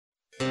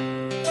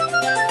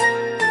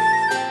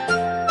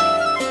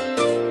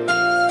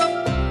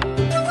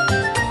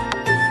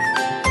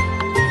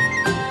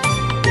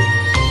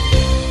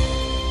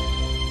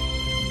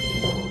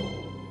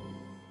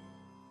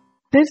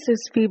This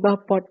is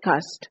FIBA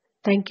Podcast.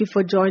 Thank you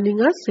for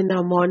joining us in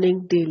our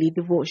morning daily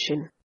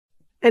devotion.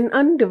 An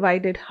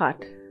undivided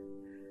heart.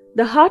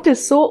 The heart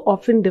is so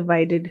often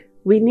divided,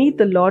 we need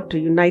the Lord to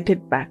unite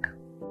it back.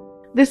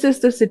 This is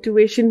the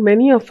situation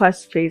many of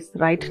us face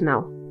right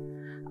now.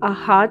 Our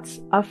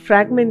hearts are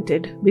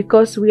fragmented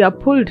because we are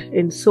pulled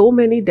in so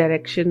many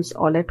directions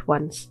all at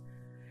once.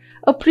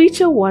 A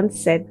preacher once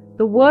said,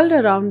 "The world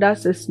around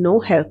us is no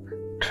help,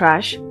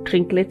 trash,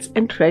 trinkets,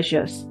 and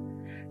treasures."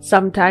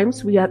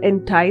 Sometimes we are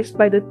enticed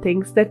by the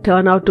things that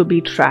turn out to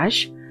be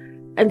trash,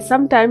 and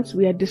sometimes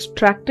we are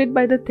distracted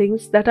by the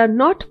things that are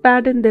not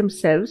bad in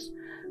themselves,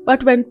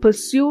 but when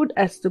pursued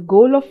as the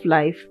goal of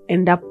life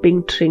end up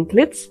being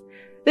trinkets,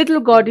 little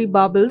gaudy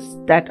baubles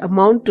that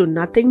amount to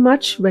nothing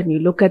much when you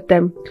look at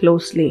them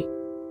closely.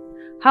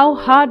 How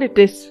hard it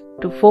is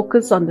to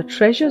focus on the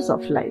treasures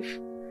of life.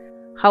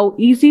 How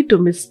easy to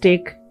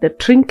mistake the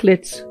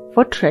trinkets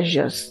for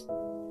treasures.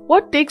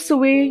 What takes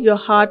away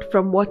your heart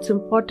from what's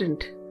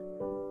important?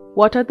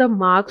 What are the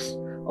marks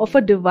of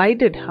a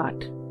divided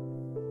heart?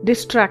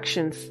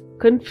 Distractions,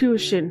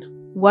 confusion,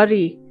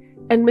 worry,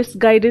 and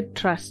misguided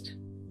trust.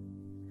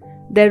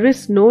 There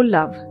is no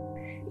love,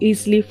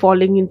 easily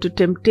falling into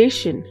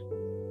temptation,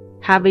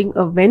 having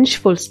a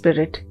vengeful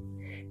spirit,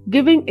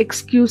 giving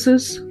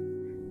excuses,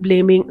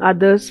 blaming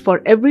others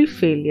for every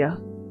failure.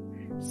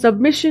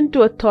 Submission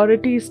to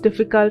authority is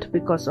difficult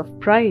because of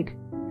pride.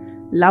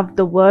 Love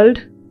the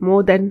world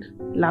more than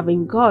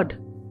loving God.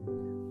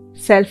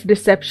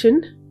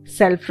 Self-deception,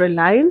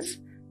 self-reliance,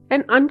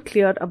 and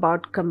unclear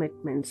about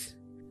commitments.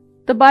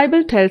 The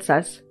Bible tells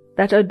us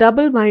that a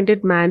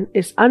double-minded man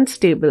is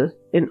unstable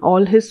in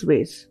all his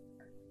ways.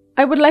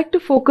 I would like to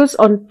focus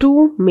on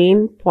two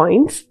main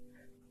points.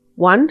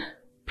 One,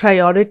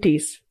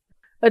 priorities.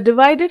 A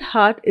divided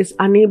heart is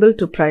unable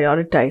to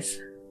prioritize.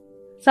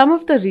 Some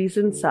of the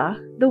reasons are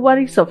the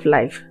worries of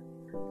life.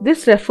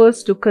 This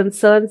refers to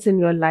concerns in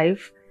your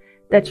life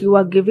that you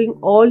are giving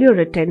all your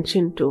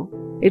attention to.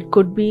 It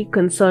could be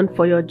concern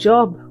for your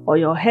job or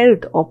your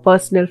health or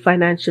personal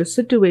financial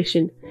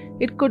situation.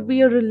 It could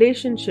be a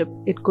relationship.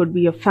 It could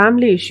be a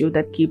family issue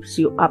that keeps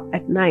you up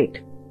at night.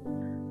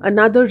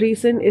 Another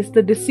reason is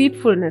the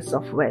deceitfulness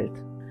of wealth.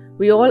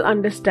 We all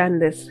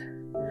understand this.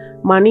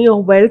 Money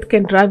or wealth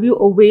can drive you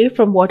away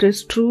from what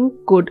is true,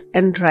 good,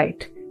 and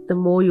right. The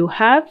more you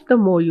have, the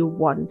more you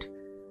want.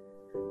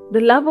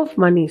 The love of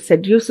money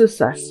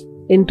seduces us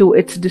into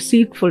its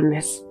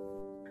deceitfulness.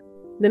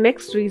 The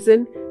next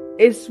reason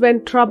is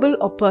when trouble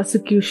or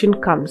persecution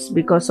comes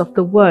because of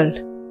the world.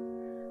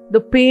 The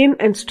pain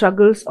and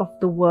struggles of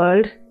the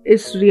world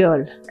is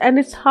real, and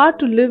it's hard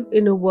to live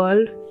in a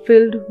world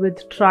filled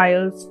with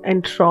trials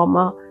and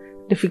trauma,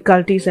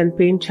 difficulties and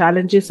pain,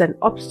 challenges and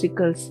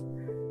obstacles.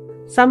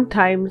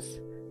 Sometimes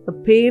the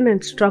pain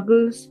and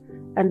struggles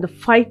and the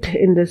fight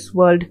in this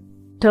world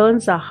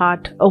turns our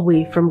heart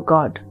away from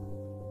God.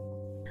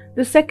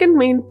 The second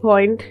main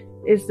point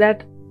is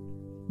that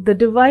the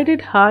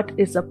divided heart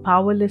is a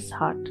powerless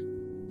heart.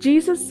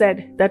 Jesus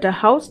said that a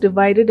house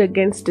divided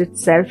against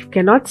itself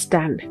cannot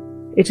stand.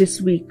 It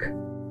is weak.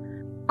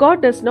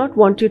 God does not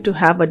want you to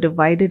have a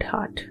divided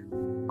heart.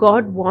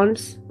 God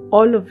wants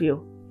all of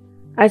you.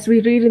 As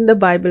we read in the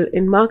Bible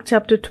in Mark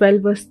chapter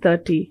 12 verse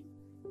 30,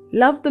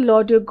 "Love the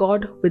Lord your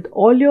God with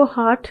all your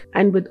heart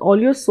and with all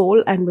your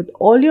soul and with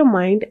all your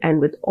mind and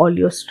with all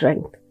your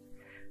strength."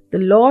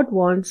 The Lord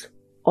wants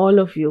all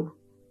of you.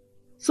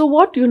 So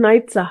what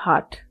unites a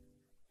heart?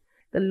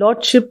 The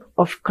Lordship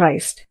of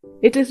Christ.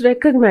 It is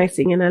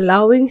recognizing and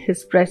allowing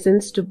His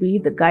presence to be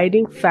the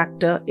guiding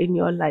factor in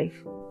your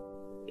life.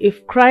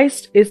 If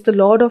Christ is the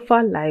Lord of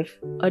our life,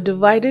 a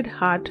divided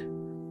heart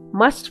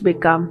must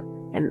become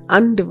an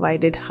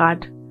undivided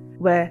heart,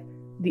 where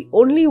the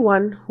only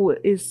one who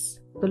is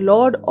the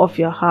Lord of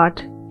your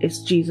heart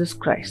is Jesus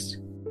Christ.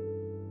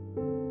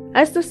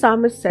 As the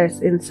psalmist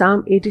says in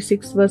Psalm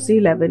 86 verse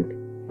 11,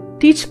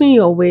 "Teach me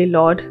your way,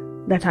 Lord,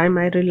 that I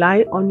may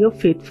rely on your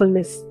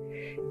faithfulness.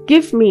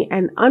 Give me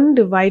an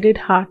undivided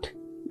heart,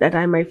 that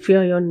I may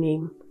fear your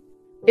name."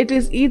 It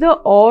is either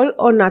all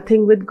or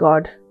nothing with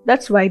God.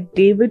 That's why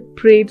David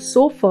prayed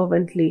so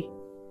fervently,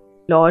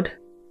 "Lord,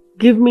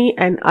 give me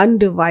an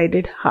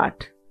undivided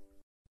heart."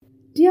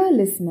 Dear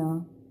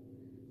listener,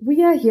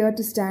 we are here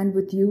to stand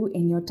with you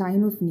in your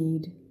time of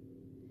need.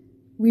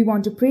 We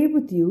want to pray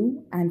with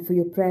you and for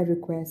your prayer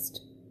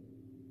request.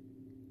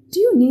 Do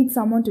you need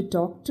someone to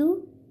talk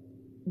to?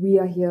 We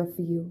are here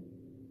for you.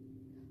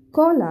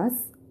 Call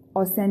us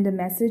or send a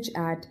message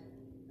at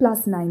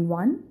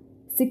 +91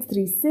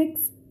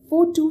 636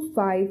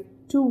 425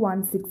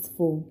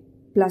 2164,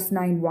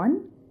 +91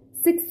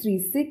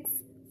 636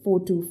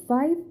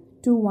 425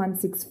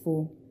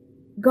 2164.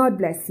 God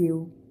bless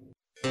you.